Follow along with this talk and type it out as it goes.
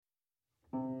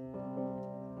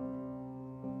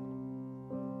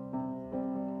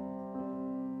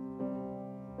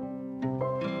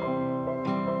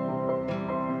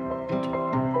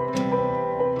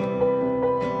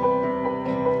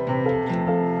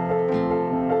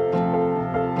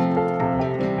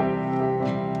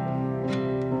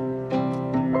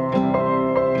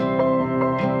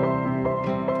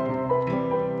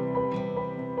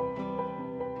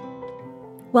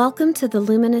Welcome to the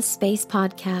Luminous Space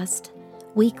Podcast,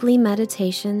 weekly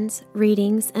meditations,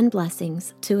 readings, and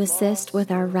blessings to assist with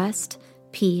our rest,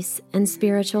 peace, and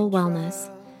spiritual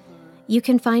wellness. You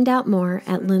can find out more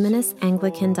at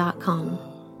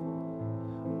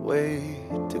luminousanglican.com. Way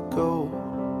to go,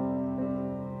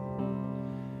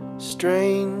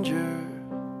 stranger,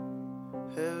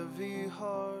 heavy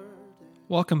hearted.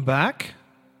 Welcome back.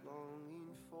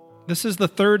 This is the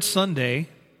third Sunday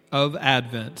of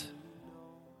Advent.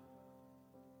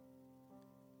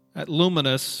 At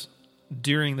Luminous,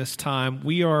 during this time,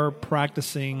 we are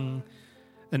practicing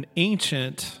an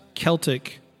ancient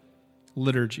Celtic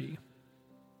liturgy.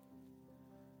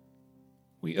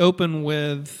 We open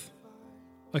with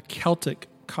a Celtic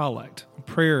collect, a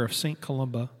prayer of St.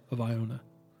 Columba of Iona.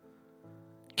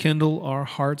 Kindle our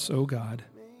hearts, O God,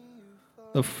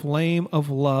 the flame of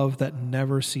love that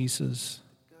never ceases,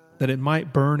 that it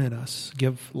might burn in us,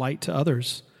 give light to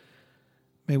others.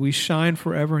 May we shine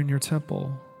forever in your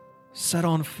temple, set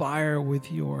on fire with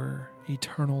your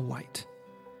eternal light.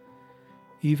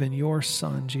 Even your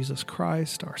Son, Jesus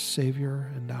Christ, our Savior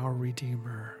and our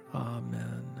Redeemer.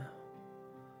 Amen.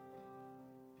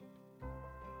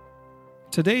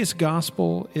 Today's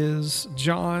gospel is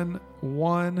John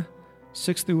 1,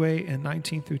 6 through 8 and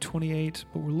 19 through 28,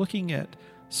 but we're looking at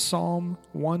Psalm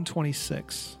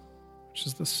 126, which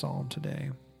is the psalm today.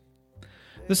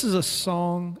 This is a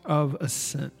song of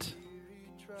ascent.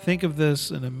 Think of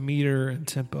this in a meter and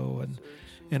tempo and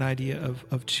an idea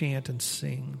of chant and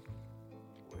sing.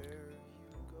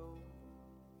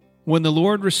 When the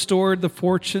Lord restored the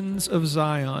fortunes of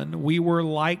Zion, we were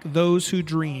like those who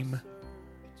dream.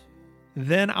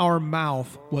 Then our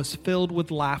mouth was filled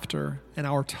with laughter and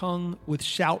our tongue with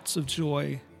shouts of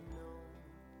joy.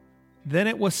 Then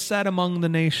it was said among the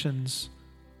nations,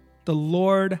 the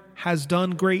Lord has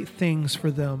done great things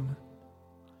for them.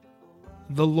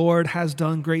 The Lord has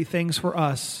done great things for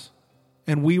us,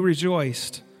 and we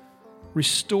rejoiced.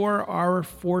 Restore our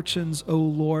fortunes, O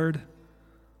Lord,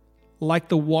 like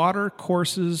the water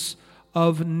courses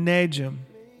of Negem.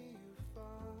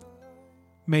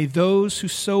 May those who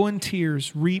sow in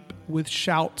tears reap with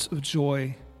shouts of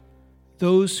joy.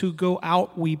 Those who go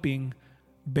out weeping,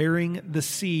 bearing the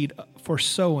seed for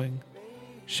sowing,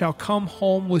 shall come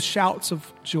home with shouts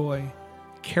of joy,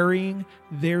 carrying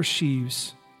their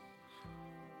sheaves.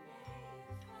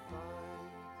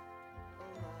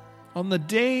 On the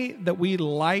day that we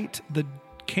light the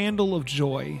candle of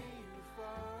joy,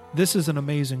 this is an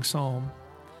amazing psalm,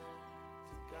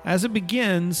 as it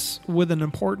begins with an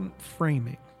important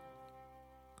framing.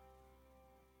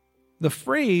 The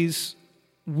phrase,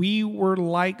 we were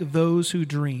like those who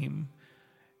dream.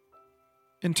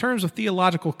 In terms of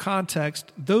theological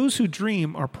context, those who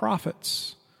dream are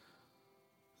prophets,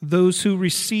 those who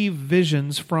receive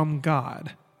visions from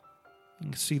God.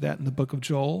 You can see that in the book of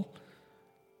Joel.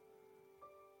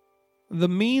 The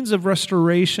means of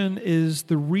restoration is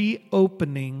the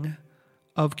reopening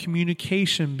of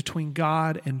communication between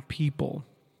God and people.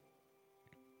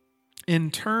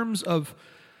 In terms of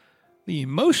the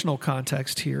emotional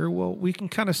context here, well, we can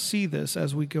kind of see this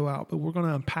as we go out, but we're going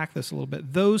to unpack this a little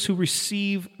bit. Those who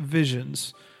receive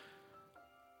visions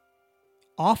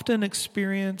often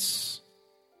experience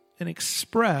and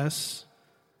express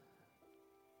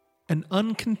an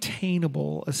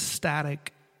uncontainable,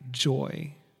 ecstatic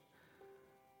joy.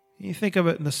 You think of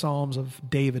it in the Psalms of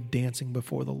David dancing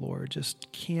before the Lord.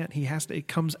 Just can't, it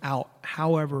comes out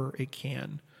however it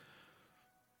can.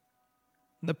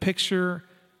 The picture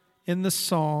in the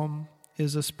Psalm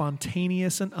is a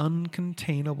spontaneous and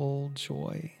uncontainable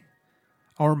joy.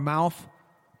 Our mouth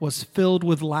was filled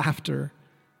with laughter,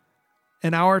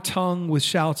 and our tongue with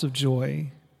shouts of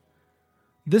joy.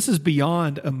 This is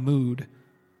beyond a mood.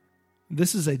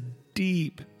 This is a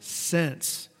deep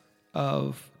sense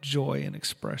of joy and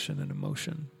expression and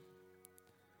emotion.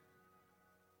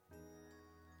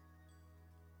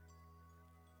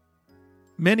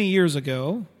 Many years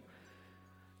ago,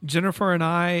 Jennifer and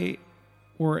I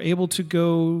were able to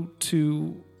go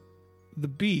to the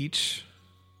beach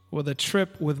with a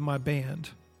trip with my band.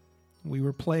 We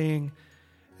were playing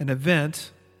an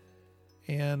event,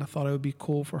 and I thought it would be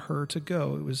cool for her to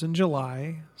go. It was in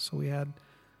July, so we had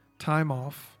time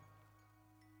off.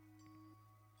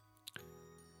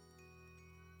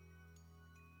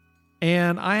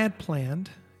 And I had planned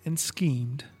and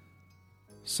schemed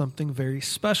something very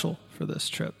special for this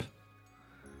trip.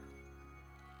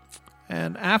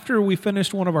 And after we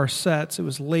finished one of our sets, it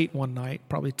was late one night,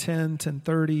 probably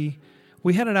 10:30,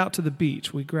 we headed out to the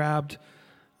beach. We grabbed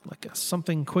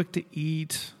something quick to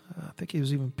eat. I think it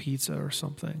was even pizza or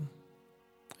something.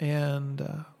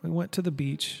 And we went to the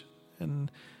beach, and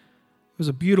It was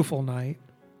a beautiful night,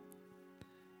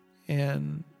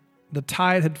 and the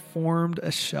tide had formed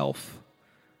a shelf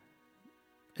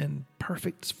and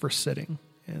perfect for sitting.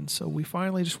 And so we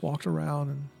finally just walked around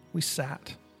and we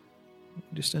sat. We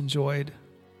just enjoyed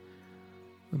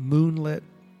the moonlit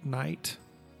night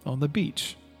on the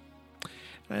beach.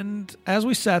 And as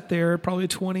we sat there, probably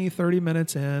 20, 30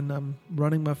 minutes in, I'm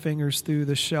running my fingers through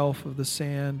the shelf of the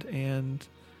sand and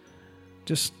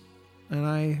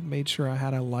I made sure I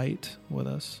had a light with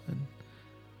us and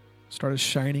started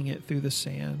shining it through the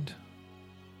sand.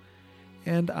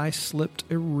 And I slipped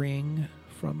a ring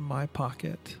from my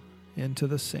pocket into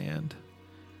the sand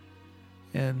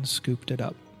and scooped it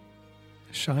up,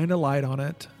 shined a light on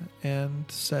it, and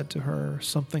said to her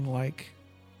something like,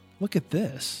 "Look at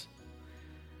this,"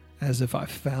 as if I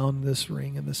found this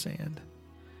ring in the sand.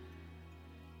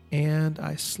 And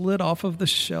I slid off of the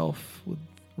shelf with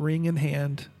ring in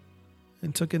hand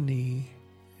and took a knee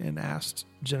and asked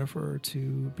Jennifer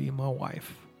to be my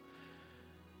wife.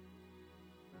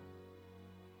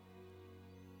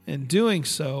 In doing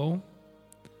so,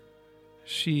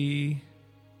 she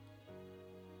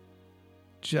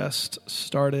just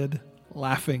started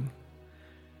laughing,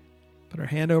 put her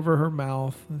hand over her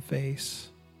mouth and face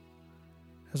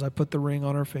as I put the ring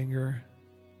on her finger,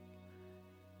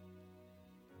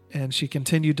 and she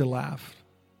continued to laugh,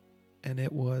 and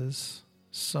it was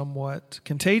somewhat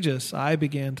contagious. I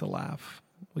began to laugh.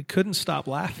 We couldn't stop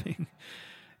laughing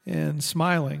and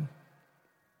smiling.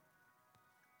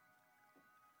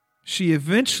 She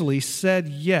eventually said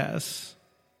yes,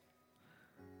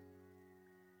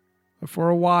 but for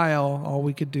a while, all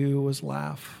we could do was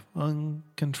laugh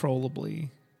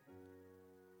uncontrollably.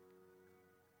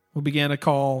 We began to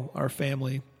call our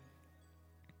family,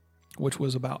 which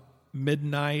was about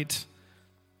midnight,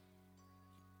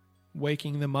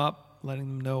 waking them up, letting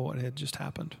them know what had just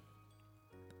happened.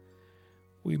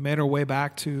 We made our way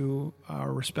back to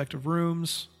our respective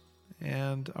rooms,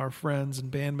 and our friends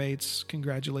and bandmates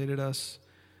congratulated us.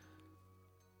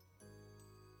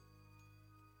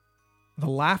 The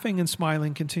laughing and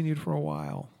smiling continued for a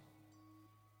while.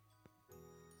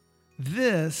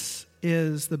 This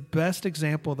is the best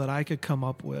example that I could come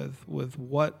up with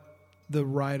what the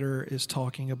writer is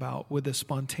talking about, with this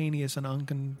spontaneous and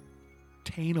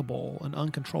uncontainable and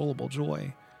uncontrollable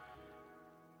joy.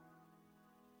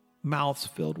 Mouths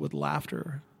filled with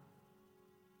laughter,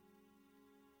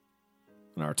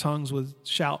 and our tongues with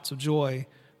shouts of joy.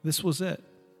 This was it.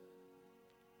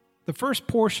 The first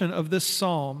portion of this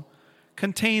psalm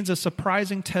contains a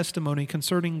surprising testimony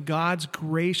concerning God's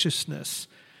graciousness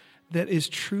that is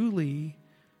truly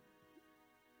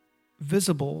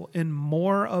visible in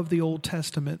more of the Old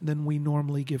Testament than we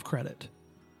normally give credit.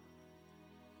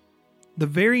 The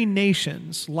very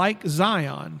nations, like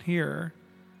Zion here,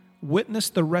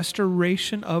 witnessed the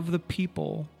restoration of the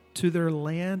people to their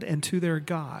land and to their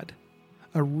God,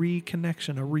 a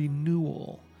reconnection, a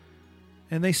renewal.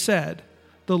 And they said,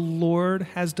 "The Lord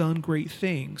has done great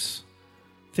things."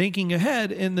 Thinking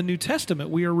ahead in the New Testament,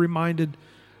 we are reminded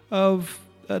of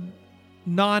a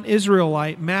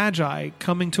non-Israelite magi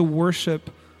coming to worship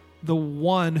the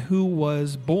one who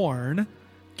was born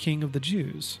King of the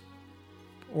Jews,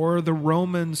 or the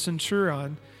Roman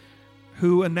centurion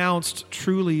who announced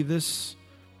truly this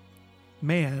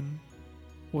man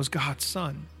was God's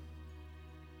son.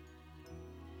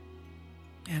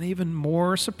 And even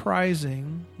more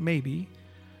surprising, maybe,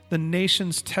 the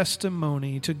nation's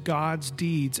testimony to God's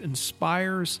deeds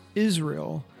inspires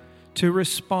Israel to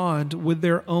respond with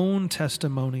their own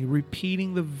testimony,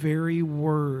 repeating the very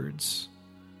words.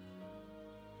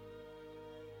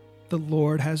 The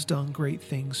Lord has done great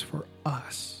things for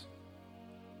us,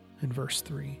 in verse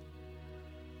 3.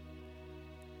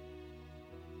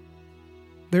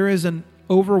 There is an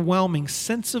overwhelming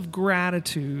sense of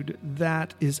gratitude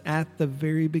that is at the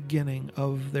very beginning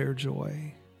of their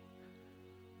joy.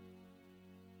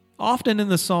 Often in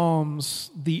the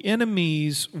Psalms, the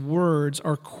enemy's words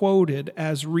are quoted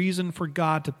as reason for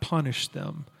God to punish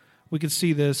them. We can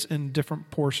see this in different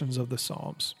portions of the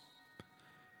Psalms.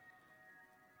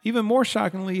 Even more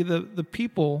shockingly, the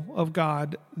people of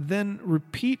God then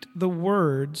repeat the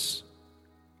words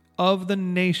of the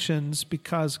nations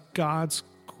because God's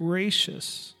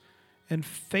gracious and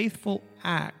faithful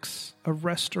acts of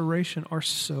restoration are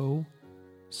so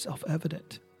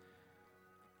self-evident.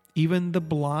 Even the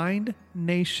blind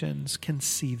nations can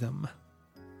see them.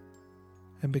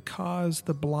 And because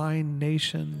the blind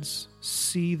nations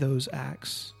see those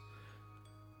acts,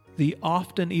 the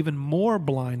often even more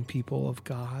blind people of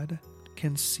God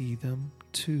can see them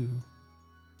too.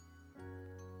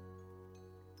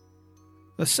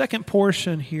 The second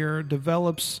portion here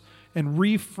develops and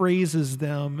rephrases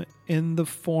them in the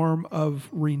form of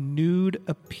renewed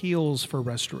appeals for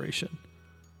restoration.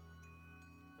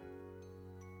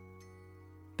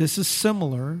 This is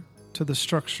similar to the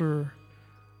structure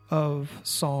of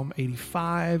Psalm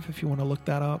 85, if you want to look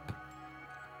that up.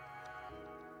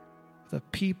 The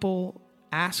people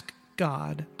ask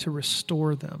God to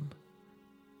restore them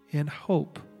in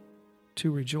hope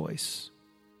to rejoice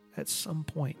at some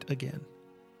point again.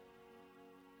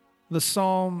 The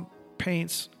psalm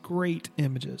paints great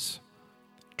images.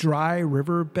 Dry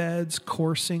river beds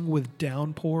coursing with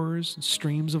downpours and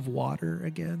streams of water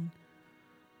again.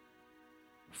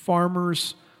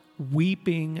 Farmers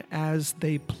weeping as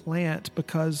they plant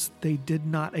because they did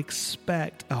not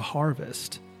expect a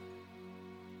harvest.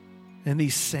 And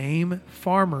these same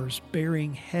farmers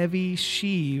bearing heavy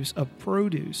sheaves of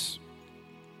produce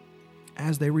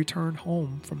as they return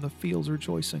home from the fields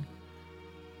rejoicing.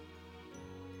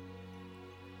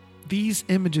 These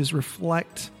images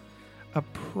reflect a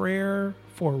prayer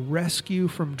for rescue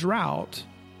from drought,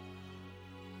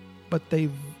 but they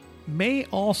may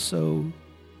also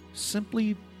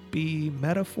simply be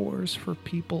metaphors for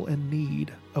people in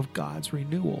need of God's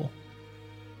renewal.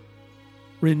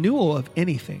 Renewal of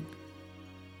anything.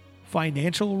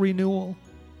 Financial renewal,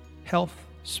 health,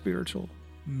 spiritual,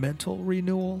 mental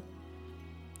renewal,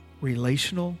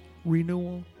 relational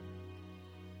renewal.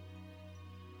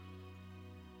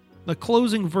 The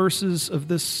closing verses of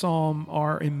this psalm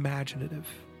are imaginative.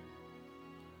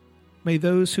 May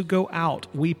those who go out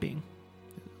weeping,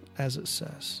 as it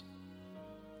says.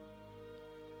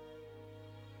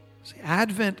 See,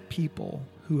 Advent people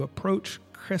who approach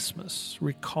Christmas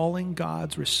recalling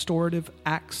God's restorative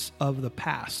acts of the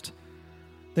past.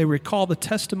 They recall the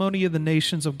testimony of the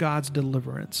nations of God's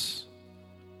deliverance,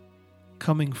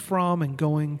 coming from and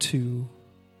going to.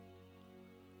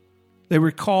 They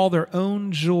recall their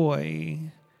own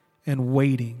joy and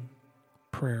waiting,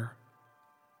 prayer,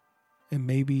 and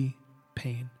maybe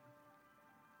pain.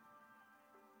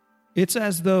 It's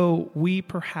as though we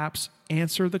perhaps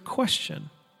answer the question,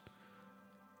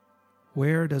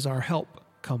 where does our help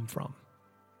come from?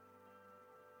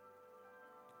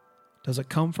 Does it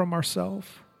come from ourselves?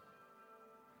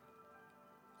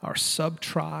 Our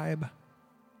sub-tribe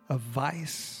of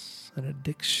vice and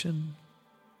addiction?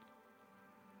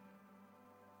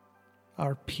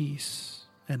 Our peace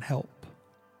and help?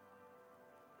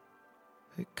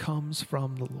 It comes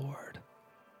from the Lord,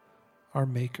 our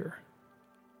Maker.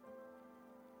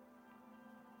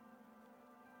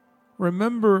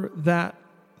 Remember that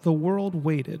the world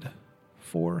waited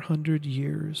 400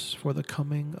 years for the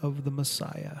coming of the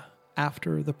Messiah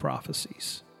after the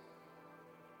prophecies.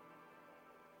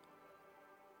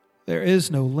 There is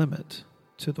no limit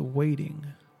to the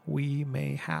waiting we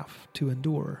may have to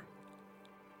endure.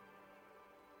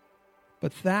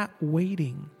 But that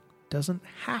waiting doesn't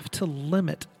have to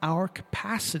limit our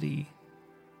capacity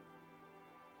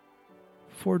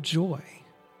for joy.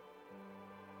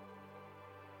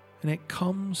 And it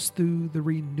comes through the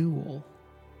renewal.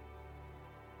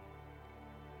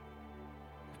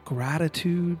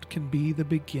 Gratitude can be the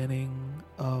beginning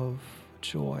of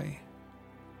joy.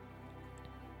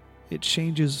 It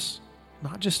changes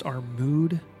not just our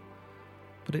mood,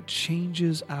 but it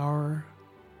changes our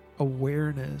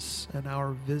awareness and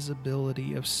our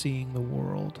visibility of seeing the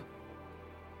world.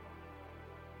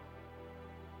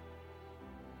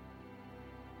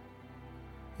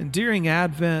 And during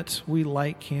Advent, we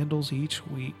light candles each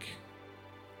week.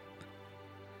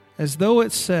 As though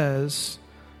it says,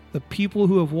 the people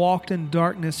who have walked in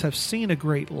darkness have seen a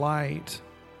great light.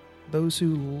 Those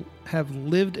who have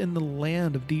lived in the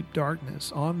land of deep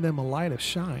darkness, on them a light has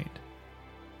shined.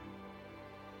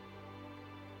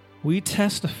 We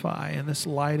testify in this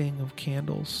lighting of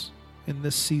candles, in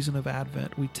this season of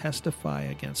Advent, we testify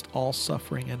against all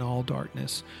suffering and all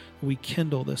darkness. We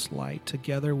kindle this light.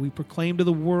 Together we proclaim to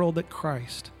the world that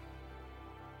Christ,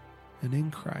 and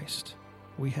in Christ,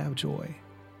 we have joy.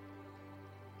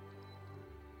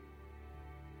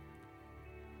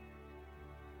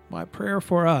 My prayer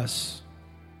for us,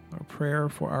 our prayer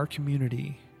for our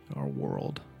community, our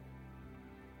world,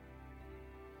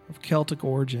 of Celtic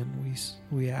origin,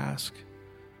 we ask,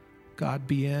 God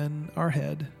be in our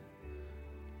head,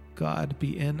 God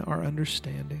be in our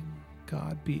understanding,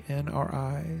 God be in our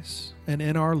eyes and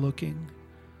in our looking,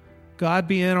 God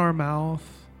be in our mouth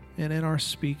and in our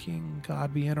speaking,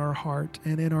 God be in our heart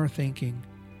and in our thinking,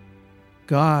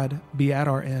 God be at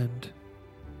our end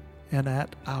and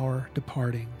at our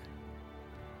departing.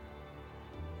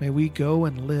 May we go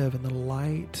and live in the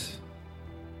light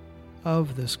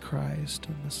of this Christ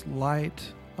and this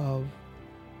light of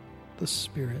the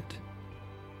Spirit.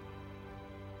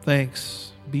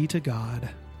 Thanks be to God.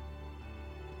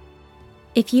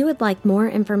 If you would like more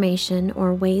information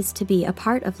or ways to be a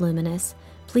part of Luminous,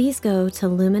 please go to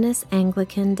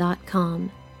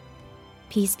luminousanglican.com.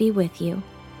 Peace be with you.